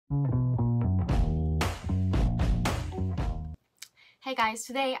Hey guys,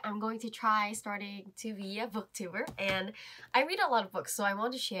 today I'm going to try starting to be a booktuber, and I read a lot of books, so I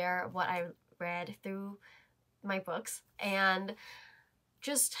want to share what I read through my books and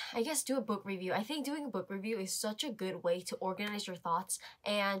just, I guess, do a book review. I think doing a book review is such a good way to organize your thoughts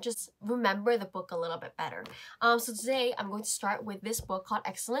and just remember the book a little bit better. So today I'm going to start with this book called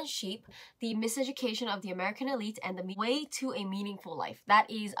Excellent Sheep, The Miseducation of the American Elite and the Way to a Meaningful Life. That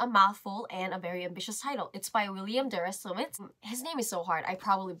is a mouthful and a very ambitious title. It's by William Deresiewicz. His name is so hard, I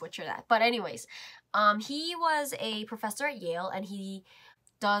probably butcher that. But anyways, he was a professor at Yale, and he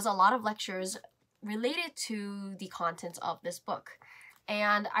does a lot of lectures related to the contents of this book.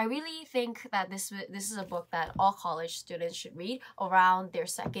 And I really think that this is a book that all college students should read around their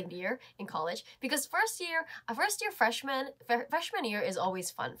second year in college, because freshman year is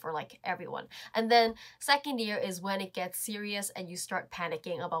always fun for like everyone, and then second year is when it gets serious and you start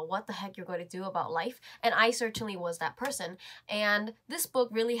panicking about what the heck you're going to do about life. And I certainly was that person, and this book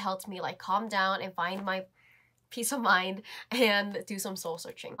really helped me like calm down and find my peace of mind and do some soul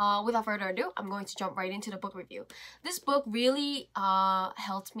searching. Without further ado, I'm going to jump right into the book review. This book really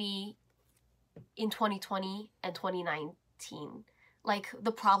helped me in 2020 and 2019. Like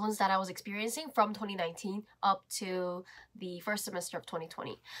the problems that I was experiencing from 2019 up to the first semester of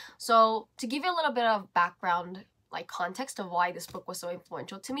 2020. So to give you a little bit of background, like context of why this book was so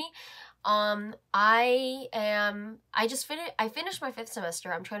influential to me, I finished my 5th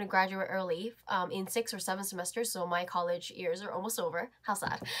semester. I'm trying to graduate early in 6 or 7 semesters, so my college years are almost over. How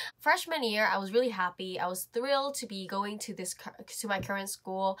sad. Freshman year, I was really happy. I was thrilled to be going to my current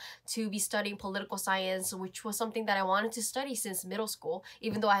school, to be studying political science, which was something that I wanted to study since middle school,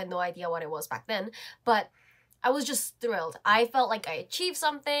 even though I had no idea what it was back then. But I was just thrilled. I felt like I achieved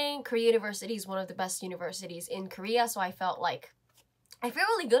something. Korea University is one of the best universities in Korea, so I felt like I feel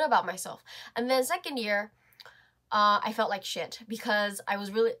really good about myself. And then second year, I felt like shit because I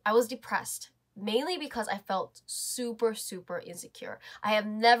was depressed. Mainly because I felt super insecure. I have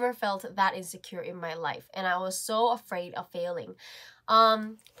never felt that insecure in my life, and I was so afraid of failing.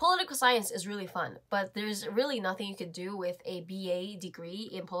 Political science is really fun, but there's really nothing you can do with a BA degree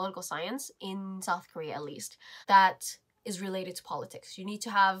in political science, in South Korea at least, that is related to politics. You need to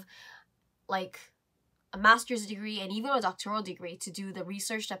have like a master's degree and even a doctoral degree to do the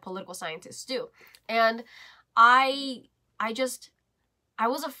research that political scientists do. And I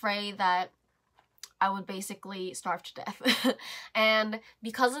was afraid that I would basically starve to death. And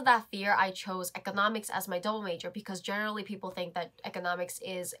because of that fear, I chose economics as my double major, because generally people think that economics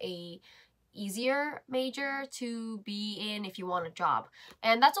is a easier major to be in if you want a job.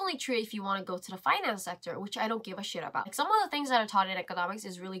 And that's only true if you want to go to the finance sector, which I don't give a shit about. Like some of the things that are taught in economics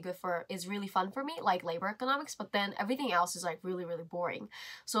is really fun for me, like labor economics, but then everything else is like really boring.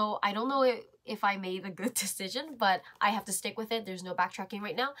 So I don't know if I made a good decision, but I have to stick with it. There's no backtracking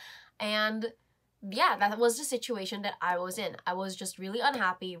right now. And yeah, that was the situation that I was in. I was just really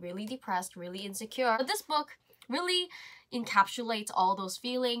unhappy, really depressed, really insecure. But this book really encapsulates all those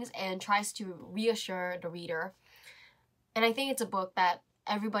feelings and tries to reassure the reader. And I think it's a book that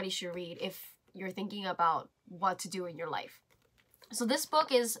everybody should read if you're thinking about what to do in your life. So this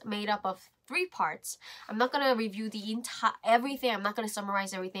book is made up of 3 parts. I'm not going to review everything. I'm not going to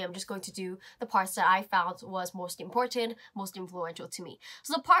summarize everything. I'm just going to do the parts that I found was most important, most influential to me.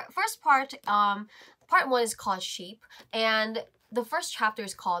 So the first part, part 1 is called Sheep, and the first chapter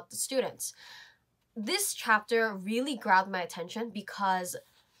is called The Students. This chapter really grabbed my attention because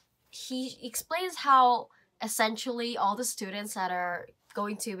he explains how essentially all the students that are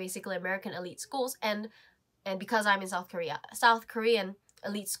going to basically American elite schools, and because I'm in South Korean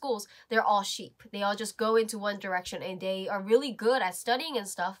elite schools, they're all sheep. They all just go into one direction, and they are really good at studying and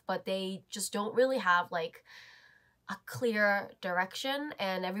stuff, but they just don't really have like a clear direction,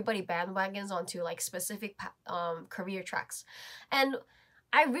 and everybody bandwagons onto like specific career tracks. And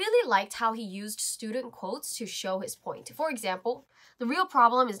I really liked how he used student quotes to show his point. For example, the real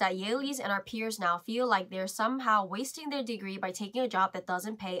problem is that Yalees and our peers now feel like they're somehow wasting their degree by taking a job that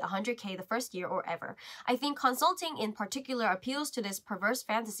doesn't pay $100K the first year or ever. I think consulting in particular appeals to this perverse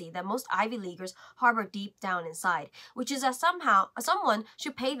fantasy that most Ivy Leaguers harbor deep down inside, which is that someone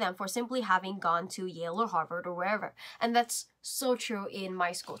should pay them for simply having gone to Yale or Harvard or wherever. And that's so true in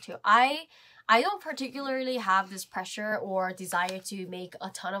my school too. I don't particularly have this pressure or desire to make a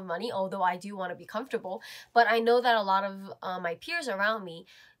ton of money, although I do want to be comfortable. But I know that a lot of my peers around me,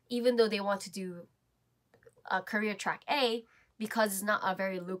 even though they want to do a career track A, because it's not a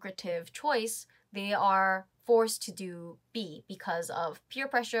very lucrative choice, they are forced to do B because of peer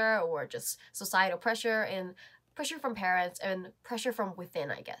pressure or just societal pressure and pressure from parents and pressure from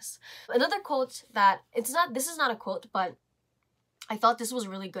within, I guess. Another quote that, this is not a quote, but I thought this was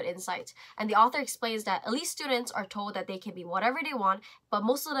really good insight. And the author explains that elite students are told that they can be whatever they want, but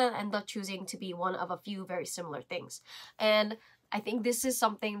most of them end up choosing to be one of a few very similar things. And I think this is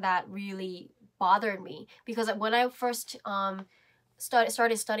something that really bothered me, because when I first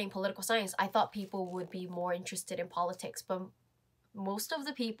started studying political science, I thought people would be more interested in politics, but most of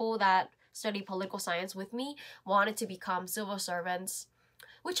the people that study political science with me wanted to become civil servants,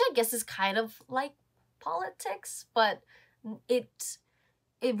 which I guess is kind of like politics, but it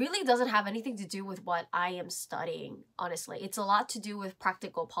really doesn't have anything to do with what I am studying, honestly. It's a lot to do with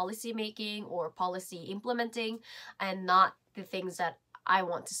practical policy making or policy implementing, and not the things that I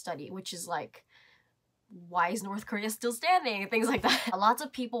want to study, which is like, why is North Korea still standing? Things like that. Lots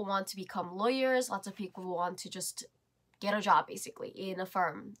of people want to become lawyers. Lots of people want to just get a job, basically, in a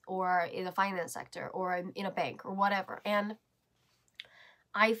firm or in the finance sector or in a bank or whatever. And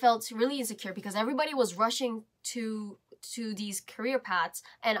I felt really insecure because everybody was rushing to these career paths,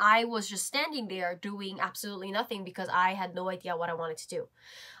 and I was just standing there doing absolutely nothing because I had no idea what I wanted to do.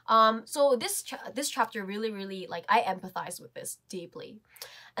 So this chapter really, like, I empathize with this deeply.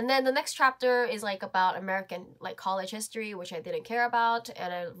 And then the next chapter is like about American like college history, which I didn't care about,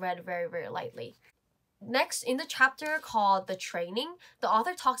 and I read very lightly. Next, in the chapter called The Training, the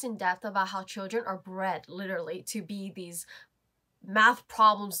author talks in depth about how children are bred literally to be these math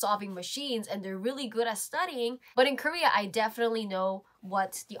problem solving machines, and they're really good at studying. But in Korea, I definitely know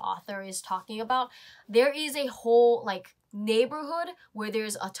what the author is talking about. There is a whole like neighborhood where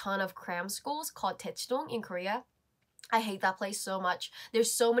there's a ton of cram schools called Daechidong in Korea. I hate that place so much.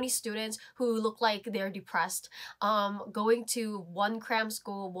 There's so many students who look like they're depressed, going to one cram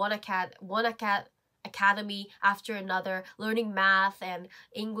school, one academy after another, learning math and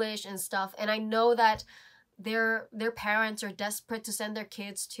English and stuff. And I know that their parents are desperate to send their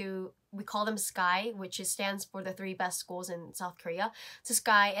kids to, we call them SKY, which stands for the 3 best schools in South Korea, to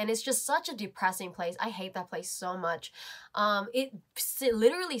SKY, and it's just such a depressing place. I hate that place so much. It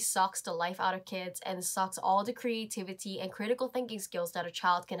literally sucks the life out of kids and sucks all the creativity and critical thinking skills that a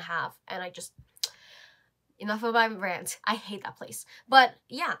child can have. And I just, enough of my rant. I hate that place. But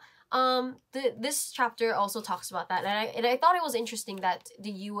yeah, this chapter also talks about that, and I thought it was interesting that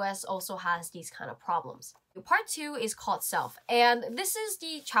the US also has these kind of problems. Part 2 is called Self, and this is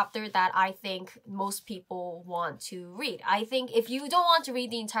the chapter that I think most people want to read. I think if you don't want to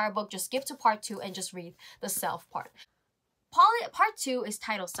read the entire book, just skip to part 2 and just read the Self part. Part 2 is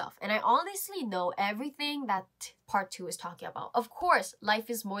titled Self, and I honestly know everything that part 2 is talking about. Of course, life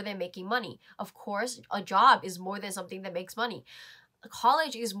is more than making money. Of course, a job is more than something that makes money.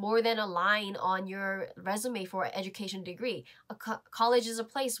 College is more than a line on your resume for an education degree. College is a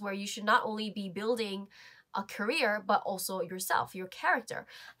place where you should not only be building a career, but also yourself, your character.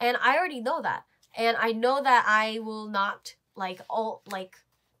 And I already know that. And I know that I will not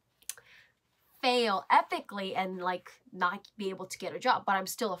fail epically and like not be able to get a job, but I'm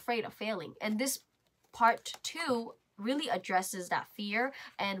still afraid of failing. And this part 2 really addresses that fear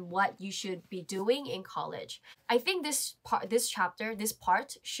and what you should be doing in college. I think this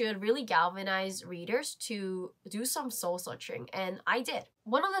part should really galvanize readers to do some soul searching, and I did.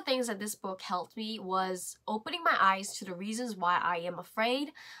 One of the things that this book helped me was opening my eyes to the reasons why I am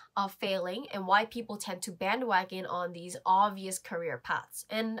afraid of failing and why people tend to bandwagon on these obvious career paths.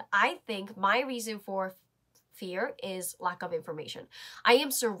 And I think my reason for fear is lack of information. I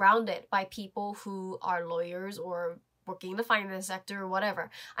am surrounded by people who are lawyers or working in the finance sector or whatever.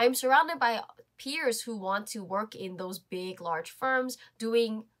 I am surrounded by peers who want to work in those big, large firms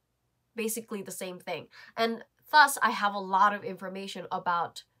doing basically the same thing. And thus, I have a lot of information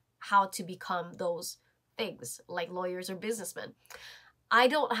about how to become those things, like lawyers or businessmen. I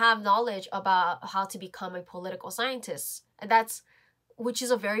don't have knowledge about how to become a political scientist, and which is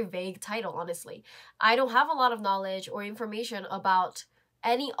a very vague title, honestly. I don't have a lot of knowledge or information about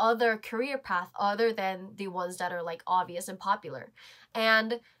any other career path other than the ones that are like obvious and popular.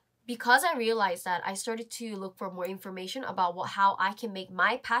 And because I realized that, I started to look for more information about how I can make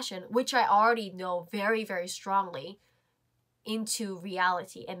my passion, which I already know very strongly, into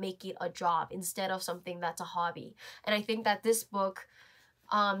reality and make it a job instead of something that's a hobby. And I think that this book,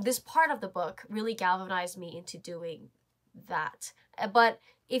 this part of the book really galvanized me into doing that. But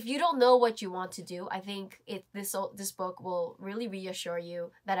if you don't know what you want to do, I think this book will really reassure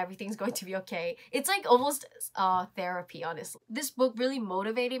you that everything's going to be okay. It's like almost therapy, honestly. This book really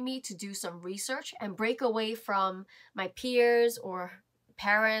motivated me to do some research and break away from my peers or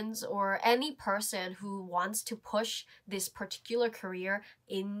parents or any person who wants to push this particular career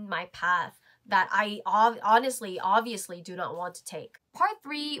in my path that I obviously do not want to take. Part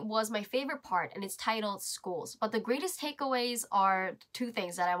 3 was my favorite part, and it's titled Schools. But the greatest takeaways are two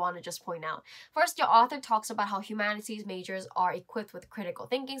things that I want to just point out. First, the author talks about how humanities majors are equipped with critical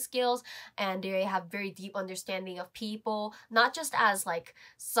thinking skills, and they have very deep understanding of people, not just as like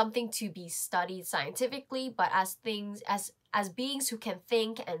something to be studied scientifically, but as things as beings who can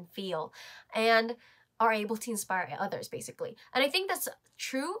think and feel and are able to inspire others, basically. And I think that's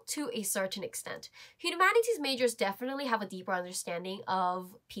true to a certain extent. Humanities majors definitely have a deeper understanding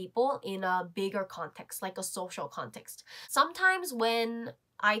of people in a bigger context, like a social context. Sometimes when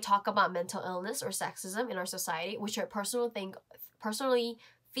I talk about mental illness or sexism in our society, which I personally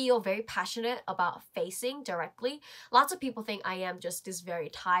feel very passionate about facing directly, lots of people think I am just this very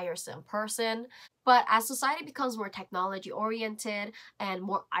tiresome person. But as society becomes more technology oriented and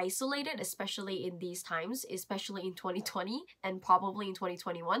more isolated, especially in these times, especially in 2020 and probably in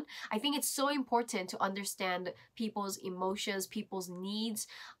 2021, I think it's so important to understand people's emotions, people's needs,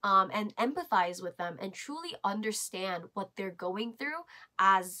 and empathize with them and truly understand what they're going through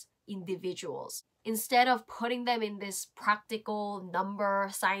as individuals, instead of putting them in this practical number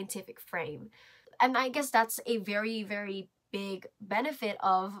scientific frame. And I guess that's a very, very big benefit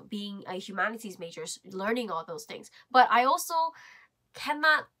of being a humanities major, learning all those things. But I also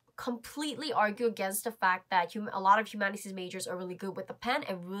cannot completely argue against the fact that a lot of humanities majors are really good with the pen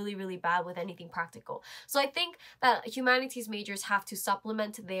and really, really bad with anything practical. So I think that humanities majors have to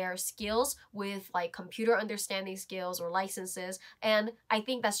supplement their skills with like computer understanding skills or licenses, and I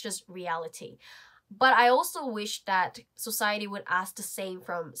think that's just reality. But I also wish that society would ask the same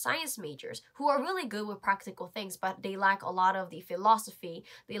from science majors, who are really good with practical things, but they lack a lot of the philosophy,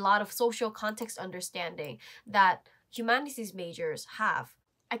 a lot of social context understanding that humanities majors have.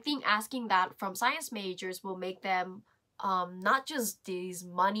 I think asking that from science majors will make them not just these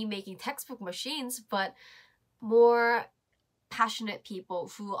money-making textbook machines, but more passionate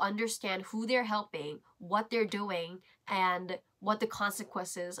people who understand who they're helping, what they're doing, and what the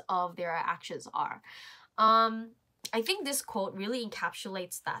consequences of their actions are. I think this quote really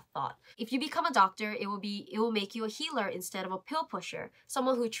encapsulates that thought. If you become a doctor, it will make you a healer instead of a pill pusher,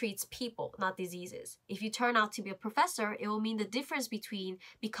 someone who treats people, not diseases. If you turn out to be a professor, it will mean the difference between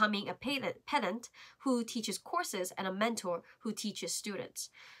becoming a pedant who teaches courses and a mentor who teaches students.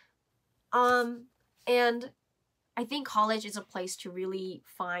 And I think college is a place to really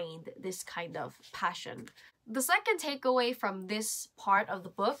find this kind of passion. The second takeaway from this part of the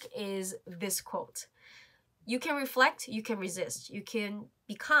book is this quote. You can reflect, you can resist. You can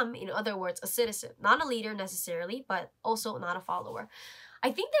become, in other words, a citizen. Not a leader necessarily, but also not a follower.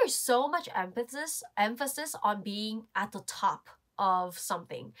 I think there's so much emphasis on being at the top of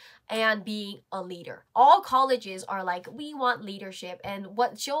something and being a leader. All colleges are like, we want leadership and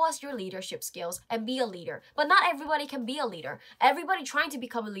show us your leadership skills and be a leader. But not everybody can be a leader. Everybody trying to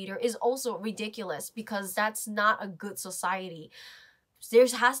become a leader is also ridiculous, because that's not a good society.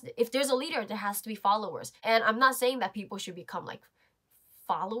 If there's a leader, there has to be followers. And I'm not saying that people should become like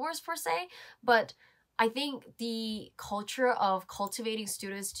followers per se, but I think the culture of cultivating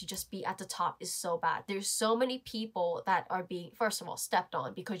students to just be at the top is so bad. There's so many people that are being, first of all, stepped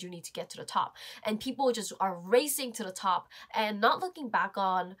on because you need to get to the top. And people just are racing to the top and not looking back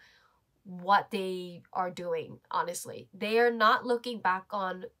on what they are doing, honestly. They are not looking back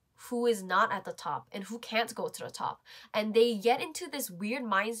on who is not at the top and who can't go to the top. And they get into this weird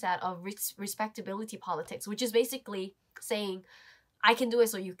mindset of respectability politics, which is basically saying, I can do it,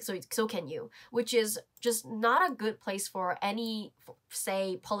 so can you, which is just not a good place for any,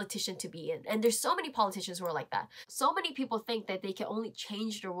 say, politician to be in. And there's so many politicians who are like that. So many people think that they can only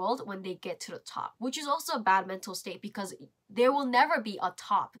change the world when they get to the top, which is also a bad mental state, because there will never be a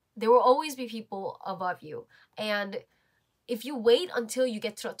top. There will always be people above you. And if you wait until you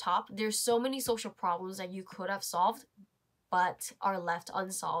get to the top, there's so many social problems that you could have solved but are left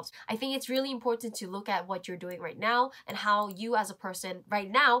unsolved. I think it's really important to look at what you're doing right now and how you as a person right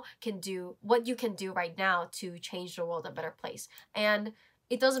now can do what you can do right now to change the world a better place. And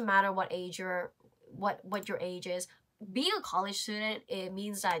it doesn't matter what age what your age is. Being a college student, it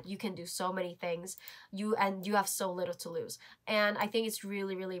means that you can do so many things. You have so little to lose. And I think it's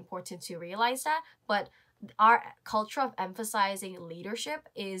really, really important to realize that. But our culture of emphasizing leadership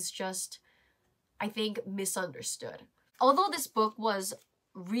is just, I think, misunderstood. Although this book was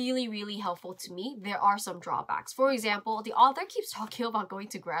really, really helpful to me, there are some drawbacks. For example, the author keeps talking about going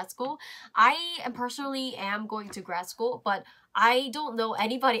to grad school. I personally am going to grad school, but I don't know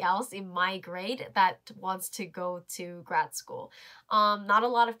anybody else in my grade that wants to go to grad school. Not a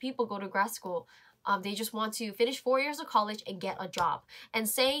lot of people go to grad school. They just want to finish 4 years of college and get a job. And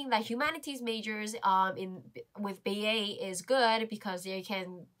saying that humanities majors with BA is good because they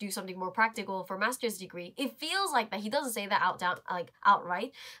can do something more practical for master's degree. It feels like that. He doesn't say that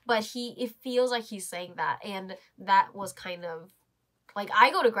outright, but it feels like he's saying that, and that was kind of like,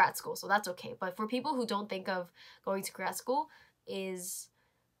 I go to grad school, so that's okay. But for people who don't think of going to grad school,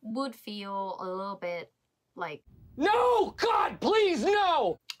 would feel a little bit like, no, God, please,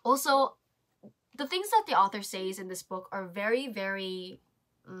 no. Also, the things that the author says in this book are very, very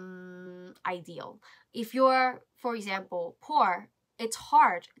ideal. If you're, for example, poor, it's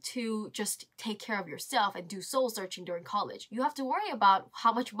hard to just take care of yourself and do soul searching during college. You have to worry about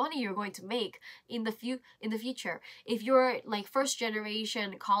how much money you're going to make in the future. If you're like first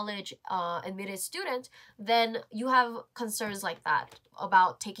generation college admitted student, then you have concerns like that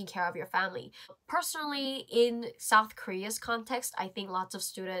about taking care of your family. Personally, in South Korea's context, I think lots of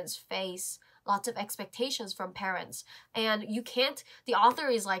students face lots of expectations from parents, and you can't, the author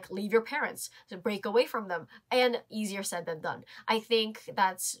is like, leave your parents, to break away from them, and easier said than done. I think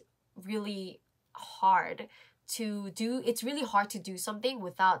that's really hard to do. It's really hard to do something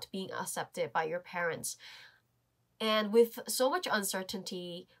without being accepted by your parents. And with so much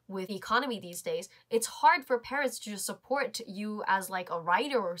uncertainty with the economy these days, it's hard for parents to just support you as like a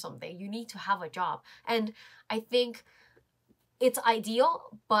writer or something. You need to have a job. And I think it's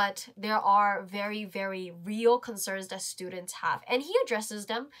ideal, but there are very, very real concerns that students have. And he addresses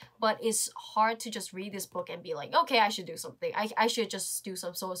them, but it's hard to just read this book and be like, okay, I should do something. I should just do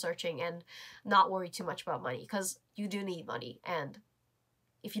some soul searching and not worry too much about money, because you do need money. And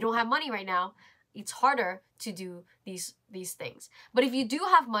if you don't have money right now, it's harder to do these things. But if you do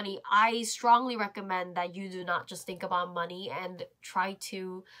have money, I strongly recommend that you do not just think about money and try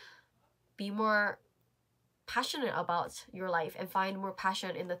to be more passionate about your life and find more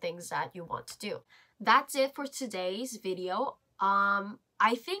passion in the things that you want to do. That's it for today's video.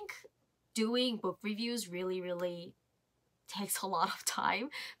 I think doing book reviews really takes a lot of time,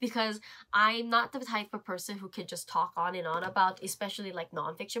 because I'm not the type of person who can just talk on and on about, especially like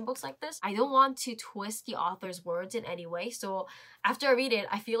nonfiction books like this. I don't want to twist the author's words in any way, so after I read it,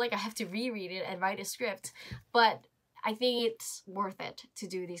 I feel like I have to reread it and write a script. But I think it's worth it to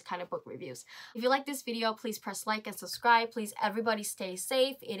do these kind of book reviews. If you like this video, please press like and subscribe. Please, everybody stay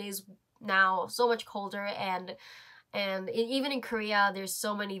safe. It is now so much colder, and even in Korea, there's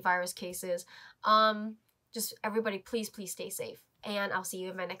so many virus cases. Just everybody, please stay safe. And I'll see you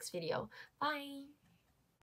in my next video. Bye!